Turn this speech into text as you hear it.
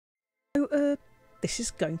So, this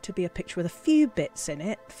is going to be a picture with a few bits in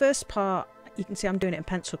it. The first part, you can see I'm doing it in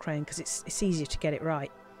pencil crayon because it's easier to get it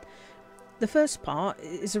right. The first part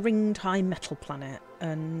is a ringed high metal planet,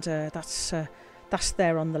 and that's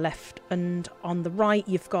there on the left, and on the right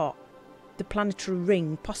you've got the planetary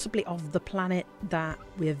ring, possibly of the planet that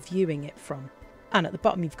we're viewing it from. And at the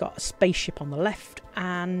bottom you've got a spaceship on the left,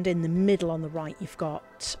 and in the middle on the right you've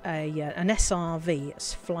got an SRV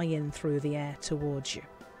that's flying through the air towards you.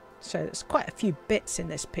 So there's quite a few bits in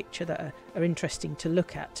this picture that are interesting to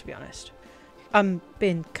look at, to be honest. I'm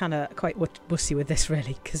being kind of quite wussy with this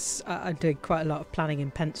really, because I'm doing quite a lot of planning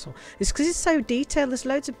in pencil. It's because it's so detailed, there's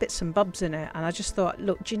loads of bits and bobs in it, and I just thought,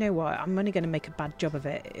 look, do you know what, I'm only going to make a bad job of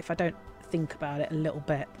it if I don't think about it a little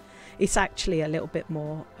bit. It's actually a little bit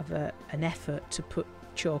more of an effort to put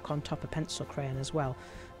chalk on top of pencil crayon as well,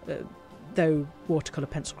 though watercolour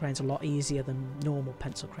pencil crayon's a lot easier than normal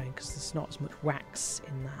pencil crayon because there's not as much wax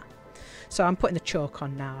in that. So I'm putting the chalk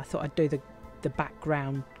on now. I thought I'd do the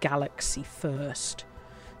background galaxy first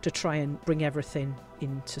to try and bring everything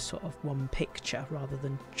into sort of one picture rather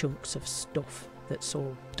than chunks of stuff that's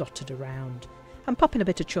all dotted around. I'm popping a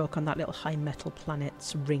bit of chalk on that little high metal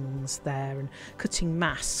planet's rings there and cutting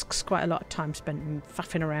masks. Quite a lot of time spent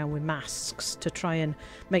faffing around with masks to try and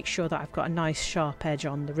make sure that I've got a nice sharp edge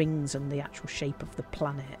on the rings and the actual shape of the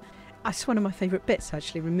planet. That's one of my favourite bits,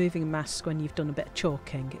 actually, removing a mask when you've done a bit of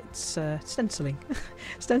chalking. It's stenciling.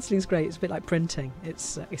 Stenciling's great. It's a bit like printing.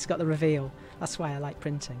 It's got the reveal. That's why I like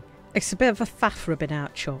printing. It's a bit of a faff rubbing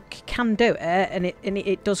out chalk. You can do it, and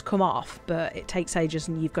it does come off, but it takes ages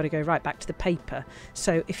and you've got to go right back to the paper.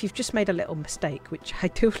 So if you've just made a little mistake, which I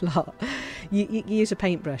do a lot, you use a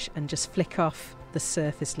paintbrush and just flick off the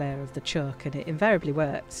surface layer of the chalk, and it invariably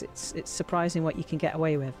works. It's surprising what you can get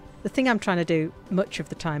away with. The thing I'm trying to do much of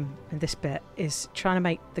the time in this bit is trying to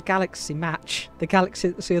make the galaxy match the galaxy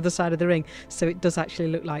that's the other side of the ring, so it does actually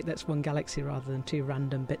look like that's one galaxy rather than two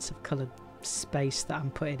random bits of coloured space that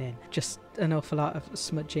I'm putting in. Just an awful lot of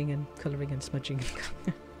smudging and colouring and smudging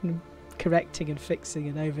and correcting and fixing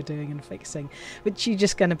and overdoing and fixing, which you're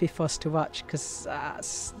just going to be forced to watch because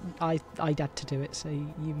I'd had to do it, so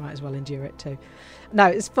you might as well endure it too. No,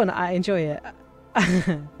 it's fun. I enjoy it.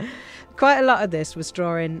 Quite a lot of this was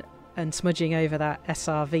drawing and smudging over that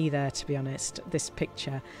SRV there, to be honest. This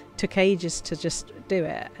picture took ages to just do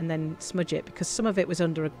it and then smudge it because some of it was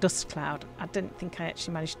under a dust cloud. I didn't think I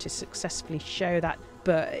actually managed to successfully show that,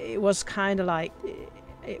 but it was kind of like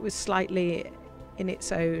it was slightly in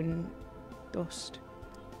its own dust.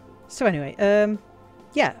 So anyway,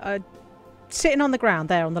 sitting on the ground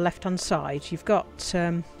there on the left hand side, you've got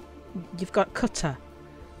cutter.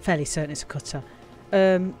 Fairly certain it's a cutter.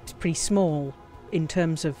 It's pretty small in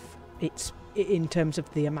terms of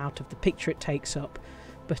the amount of the picture it takes up,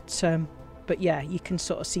 but yeah, you can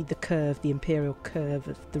sort of see the curve, the imperial curve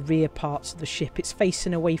of the rear parts of the ship. It's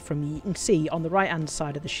facing away from you. You can see on the right hand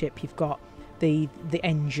side of the ship you've got the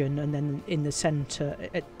engine, and then in the centre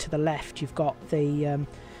to the left you've got the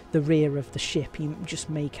rear of the ship. You just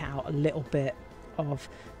make out a little bit of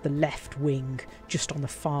the left wing just on the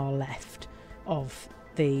far left of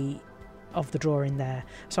the drawing there.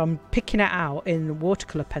 So I'm picking it out in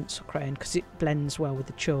watercolour pencil crayon because it blends well with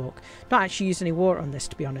the chalk. Not actually using any water on this,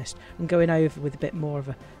 to be honest, and going over with a bit more of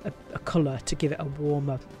a colour to give it a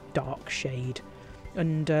warmer dark shade,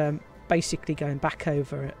 and basically going back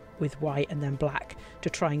over it with white and then black to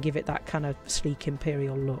try and give it that kind of sleek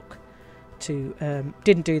imperial look.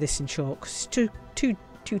 Didn't do this in chalk. It's too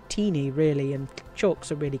teeny really, and chalks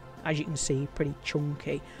are really, as you can see, pretty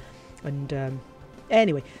chunky. And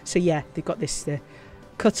anyway, so yeah, they've got this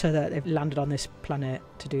cutter that they've landed on this planet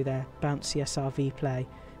to do their bouncy SRV play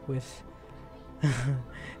with.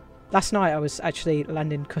 Last night I was actually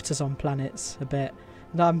landing cutters on planets a bit,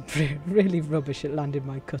 and I'm really rubbish at landing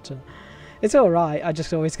my cutter. It's alright, I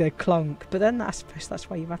just always go clonk, but then I suppose that's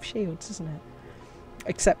why you have shields, isn't it?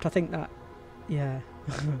 Except I think that, yeah.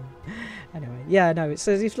 Anyway, yeah, no, it's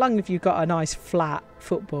as long as you've got a nice flat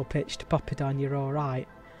football pitch to pop it on, you're alright.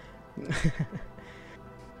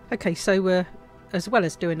 Okay, so as well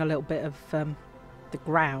as doing a little bit of the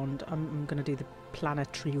ground, I'm going to do the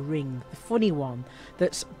planetary ring, the funny one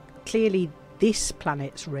that's clearly this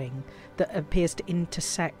planet's ring that appears to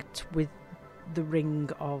intersect with the ring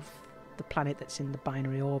of the planet that's in the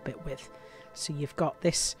binary orbit with. So you've got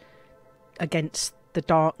this against the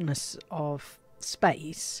darkness of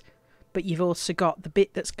space, but you've also got the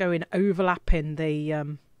bit that's going overlapping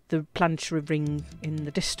the planetary ring in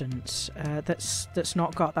the distance that's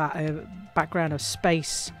not got that background of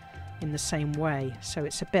space in the same way, so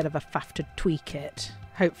it's a bit of a faff to tweak it.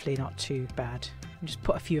 Hopefully not too bad. And just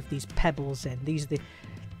put a few of these pebbles in. These are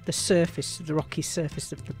surface, the rocky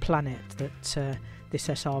surface of the planet that this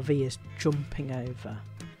SRV is jumping over.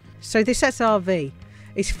 So this SRV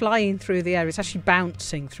is flying through the air. It's actually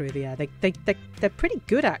bouncing through the air. They're pretty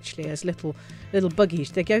good actually as little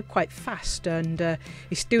buggies. They go quite fast, and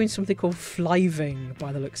it's doing something called flyving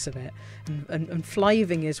by the looks of it. And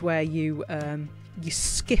flyving is where you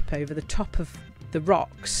skip over the top of the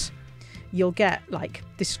rocks. You'll get like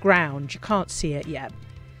this ground. You can't see it yet,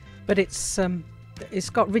 but it's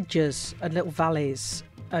got ridges and little valleys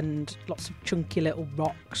and lots of chunky little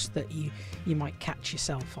rocks that you might catch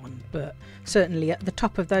yourself on. But certainly at the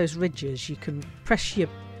top of those ridges you can press your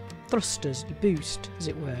thrusters, your boost as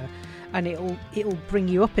it were, and it'll bring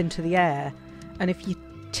you up into the air. And if you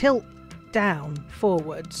tilt down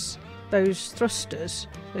forwards, those thrusters,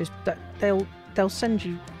 they'll send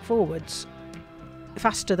you forwards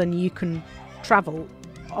faster than you can travel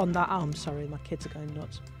on that arm. Sorry, my kids are going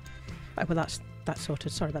nuts. Well, that's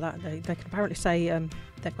sorted. Sorry about that. They can apparently say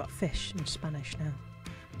they've got fish in Spanish now.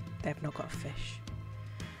 They've not got a fish.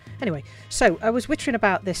 Anyway, so I was wittering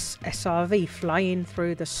about this SRV flying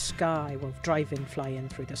through the sky. Well, flying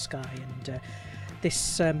through the sky, and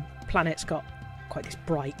this planet's got quite this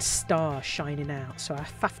bright star shining out. So I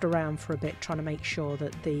faffed around for a bit trying to make sure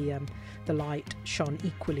that the light shone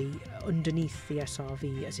equally underneath the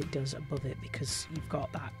SRV as it does above it, because you've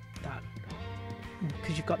got that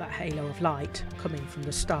halo of light coming from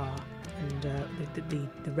the star, and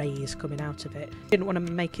the rays coming out of it. Didn't want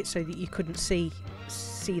to make it so that you couldn't see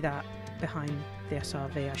that behind the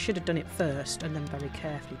SRV. I should have done it first and then very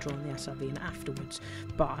carefully drawn the SRV in afterwards,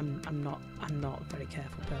 but I'm not a very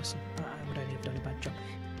careful person. I would only have done a bad job.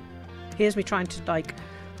 Here's me trying to like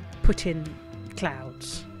put in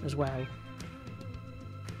clouds as well.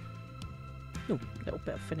 Oh, a little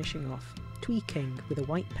bit of finishing off. Tweaking with a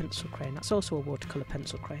white pencil crayon. That's also a watercolour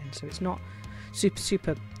pencil crayon, so it's not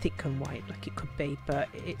super thick and white like it could be, but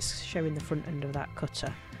it's showing the front end of that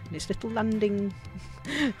cutter and its little landing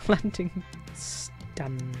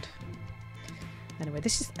stand. Anyway,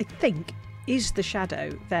 this is, I think, is the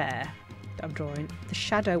shadow there that I'm drawing. The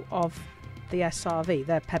shadow of the SRV.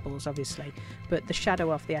 They're pebbles, obviously, but the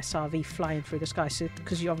shadow of the SRV flying through the sky. So,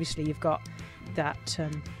 because you've got that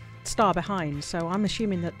star behind, so I'm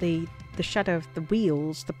assuming that the shadow of the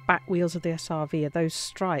wheels, the back wheels of the SRV, are those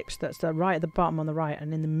stripes that's right at the bottom on the right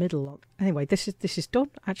and in the middle. Anyway, this is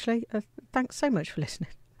done actually. Thanks so much for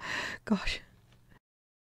listening. Gosh.